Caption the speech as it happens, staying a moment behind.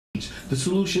The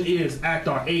solution is act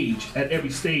our age. At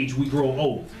every stage we grow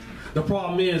old. The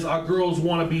problem is our girls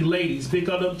want to be ladies, big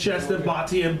on the chest and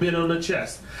body and bit on the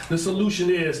chest. The solution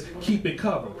is keep it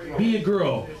covered. Be a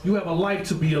girl. You have a life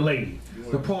to be a lady.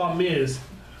 The problem is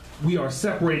we are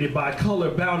separated by color,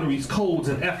 boundaries, codes,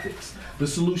 and ethics. The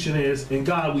solution is in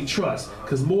God we trust,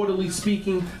 because morally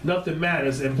speaking, nothing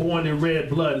matters, and born in red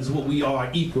blood is what we are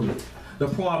equally. The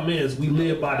problem is we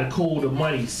live by the code of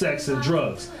money, sex, and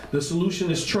drugs. The solution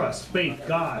is trust, faith,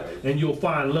 God, and you'll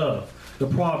find love. The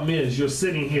problem is you're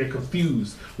sitting here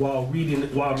confused while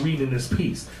reading this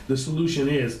piece. The solution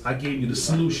is I gave you the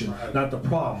solution, not the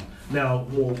problem. Now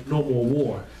no more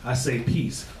war. I say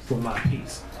peace for my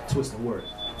peace. Twist the word.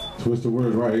 Twist the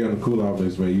word right here on the Kool Out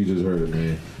Mix, man. You just heard it,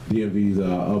 man. DMV's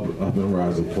up and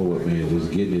rising poet, man.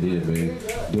 Just getting it in,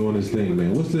 man. Doing his thing,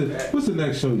 man. What's the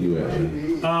next show you at,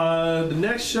 man? The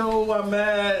next show I'm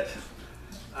at,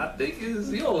 I think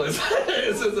is yours.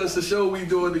 It's a show we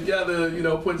doing together, you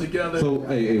know, put together. So,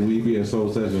 hey, will you be at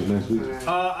Soul Sessions next week?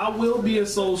 I will be at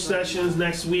Soul Sessions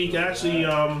next week. Actually,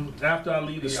 after I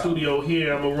leave the studio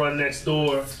here, I'm gonna run next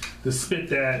door to spit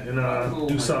that and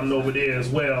do something over there as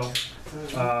well.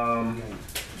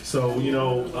 So, you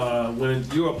know, when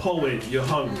you're a poet, you're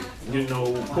hungry. You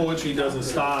know, poetry doesn't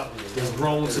stop. It's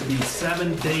grown to be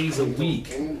 7 days a week.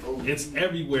 It's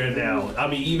everywhere now. I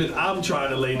mean, even I'm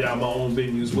trying to lay down my own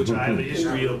venues, which I have a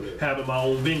history of having my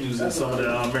own venues in some of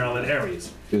the Maryland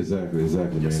areas. Exactly, yes,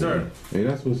 man. Sir. Hey,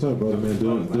 that's what's up, brother, man.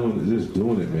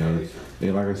 Doing it, man.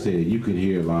 And like I said, you can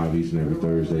hear it live each and every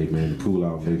Thursday, man. The Kool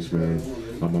Out Mix, man.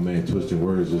 My man Twisting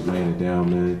Wordz just laying it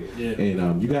down, man. Yeah.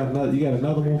 And you got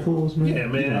another one for us, man? Yeah,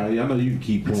 man. I know you can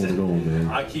keep pulling it on, man.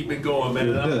 I keep it going, man.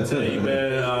 And I'm gonna tell you,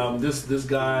 man, this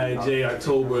guy, Jay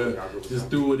October, just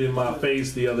threw it in my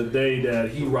face the other day that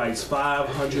he writes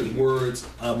 500 words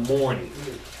a morning.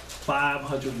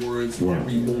 500 words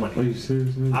every morning. Are you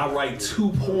serious, man? I write 2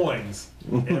 poems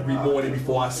every morning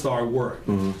before I start work.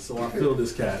 So I feel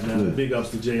this cat, man. Yeah. Big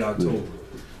ups to Jay October.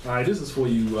 Yeah. All right, this is for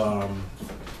you.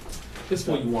 It's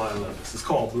for you wine lovers. It's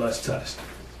called Blush Touched.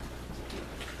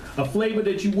 A flavor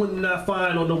that you would not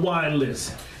find on the wine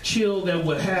list. Chill that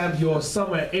would have your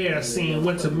summer air seem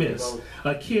winter mist.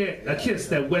 A kiss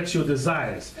that whets your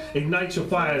desires. Ignite your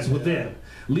fires within.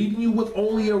 Leaving you with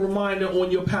only a reminder on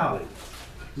your palate.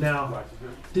 Now,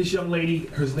 this young lady,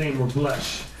 her name was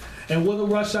Blush. And with a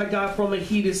rush I got from a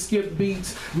heated skip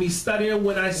beat, me studying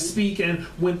when I speak, and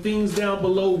when things down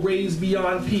below raise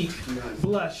beyond peak.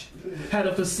 Blush had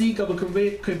a physique of a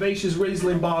curvaceous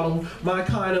Riesling bottle. My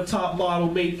kind of top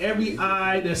model made every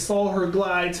eye that saw her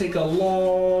glide take a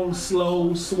long,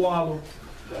 slow swallow.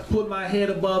 Put my head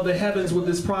above the heavens with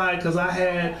this pride, because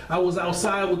I was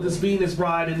outside with this Venus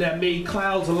bride, and that made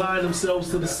clouds align themselves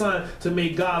to the sun to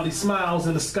make godly smiles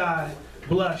in the sky.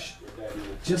 Blush.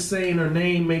 Just saying her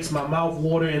name makes my mouth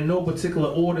water in no particular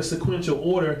order, sequential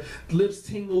order. Lips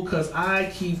tingle because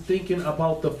I keep thinking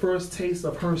about the first taste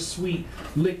of her sweet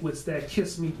liquids that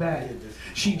kiss me back.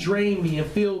 She drained me and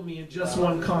filled me in just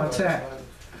one contact.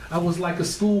 I was like a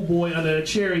schoolboy under a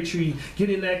cherry tree,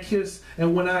 getting that kiss,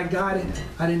 and when I got it,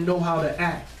 I didn't know how to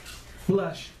act.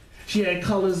 Blush. She had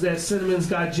colors that cinnamons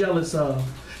got jealous of.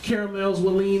 Caramels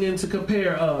would lean in to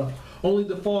compare of. Only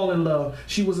to fall in love.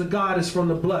 She was a goddess from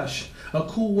the blush. A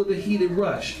Kool with a heated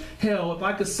rush. Hell, if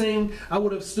I could sing, I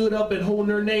would have stood up and holding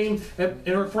her name and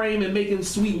her frame and making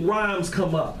sweet rhymes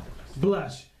come up.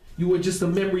 Blush. You were just a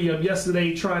memory of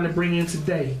yesterday trying to bring in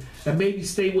today. And maybe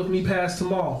stay with me past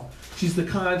tomorrow. She's the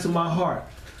kind to my heart.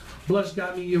 Blush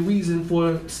got me a reason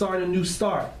for starting a new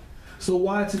start. So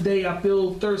why today I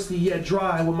feel thirsty yet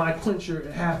dry with my quencher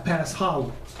at half past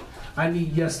hollow? I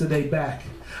need yesterday back.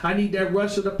 I need that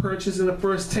rush of the purchase and the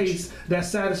first taste, that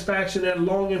satisfaction, that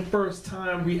longing first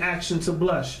time reaction to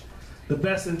blush. The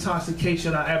best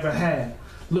intoxication I ever had,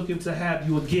 looking to have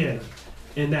you again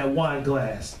in that wine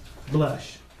glass.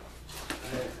 Blush.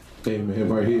 Hey man,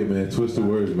 right here, man. Twist the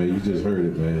Wordz, man. You just heard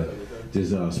it, man.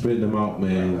 Just spitting them out,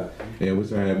 man. Hey, I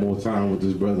wish I had more time with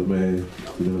this brother, man.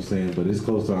 You know what I'm saying? But it's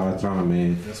close to our time,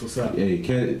 man. That's what's up. Hey,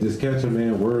 just catch him,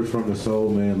 man. Word from the soul,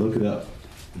 man. Look it up.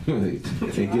 And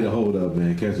get a hold of,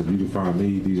 man. Catch it. You can find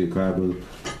me, DJ Clappa,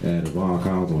 at Von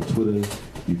Collins on Twitter.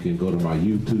 You can go to my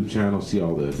YouTube channel, see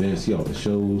all the events, see all the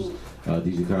shows.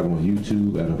 DJ Clappa on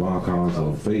YouTube, at Avon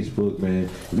on Facebook, man.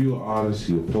 If you're an artist,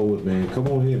 you're a poet, man, come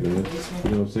on here, man. You know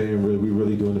what I'm saying? We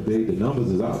really doing the big. The numbers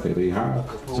is out there. They high.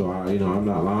 So, I'm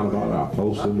not lying about it. I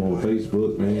post them on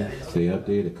Facebook, man. They up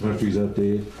there. The country's up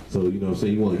there. So, you know what I'm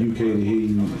saying? You want UK to hear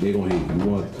you, they gonna hear you. You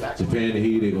want Japan to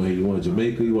hear you, they gonna hear you. You want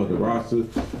Jamaica, you want the roster, you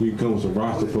can come with some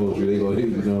roster poetry, they gonna hear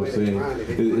you. You know what I'm saying?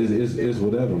 It's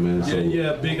whatever, man. So,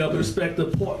 yeah, big up, respect the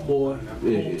port boy,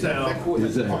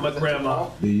 hometown, my grandma.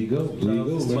 There you go,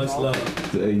 man. Much love.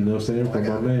 Hey, you know what I'm saying? From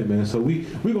my man. So we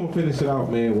gonna finish it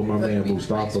out, man, with my man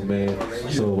Mustafa, man.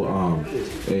 So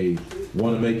hey,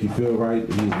 want to make you feel right.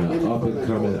 He's an up and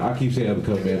coming. I keep saying up and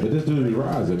coming, man, but this dude is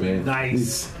rising, man.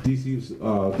 Nice.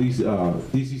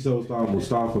 DC Soul Star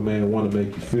Mustafa, man. Want to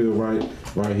make you feel right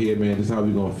here, man. This is how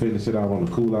we gonna finish it out on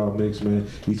the Kool Out Mix, man.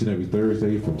 Each and every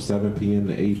Thursday from 7 p.m.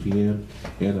 to 8 p.m.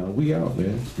 And we out,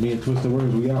 man. Me and Twisted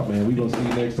Words, we out, man. We gonna see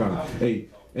you next time. Hey.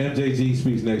 MJG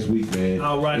speaks next week, man.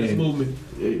 All right, it's moving.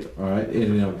 All right,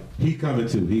 and he coming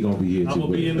too. He gonna be here too. I'm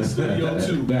gonna be in the studio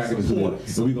too. Back in the studio.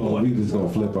 So we just gonna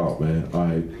flip out, man. All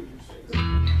right.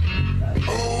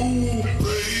 Oh,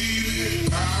 baby,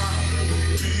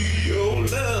 I'll be your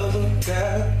lover,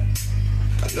 girl.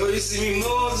 I know you see me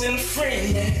more than a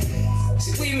friend.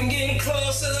 See, we've been getting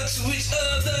closer to each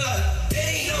other.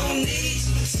 Ain't no need to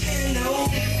pretend, no.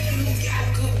 You got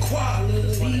good quality.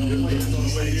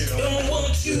 Don't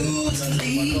want you to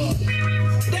leave.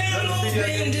 Down on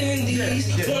bending knees.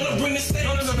 Wanna bring this thing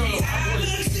to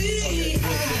reality.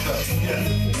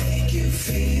 Make you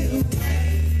feel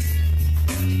right.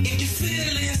 If you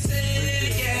feel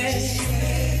insane,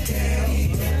 yeah.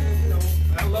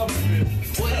 I love it, man.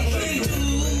 What you can do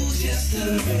just to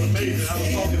make you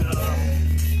feel right.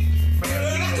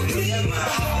 Girl, I can bleed my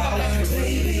heart,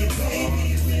 baby,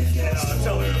 I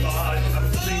tell her about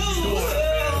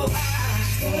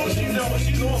I'm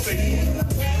she's on Facebook.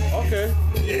 Okay.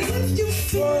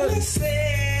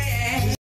 Yeah.